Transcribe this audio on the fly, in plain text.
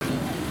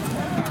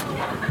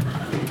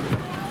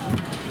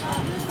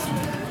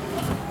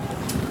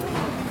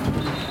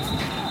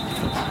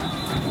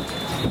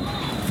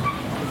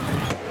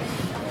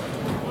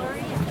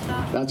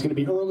That's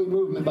going to be early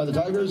movement by the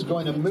Tigers,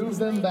 going to move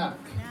them back.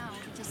 Now,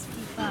 just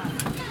keep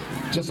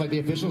up. Just like the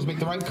officials make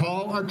the right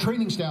call, our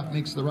training staff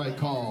makes the right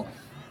call.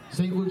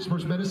 St. Luke's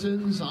Sports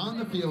Medicine's on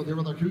the field here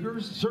with our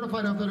Cougars.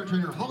 Certified athletic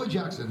trainer Holly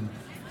Jackson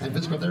and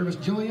physical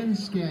therapist Jillian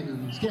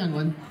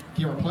Scanlon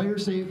keep our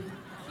players safe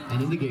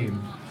and in the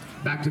game.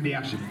 Back to the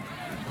action.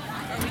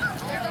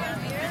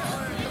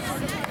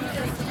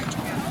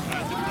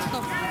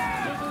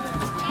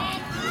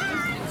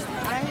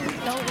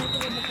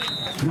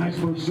 Nice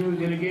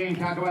pursuit in the game,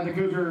 tackled by the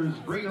Cougars.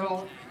 Bring it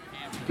home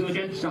to the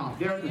dead stop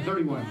there at the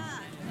 31.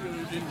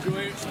 Enjoy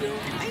it still?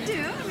 I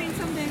do. I mean,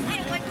 some days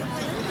I like to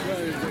play.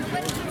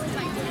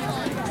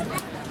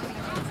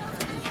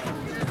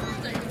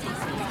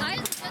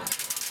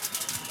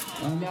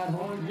 And that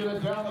horn's going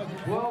to tell us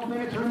 12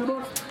 minutes are in the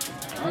books.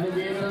 And the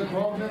game of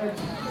 12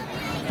 minutes.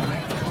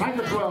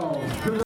 Tiger 12.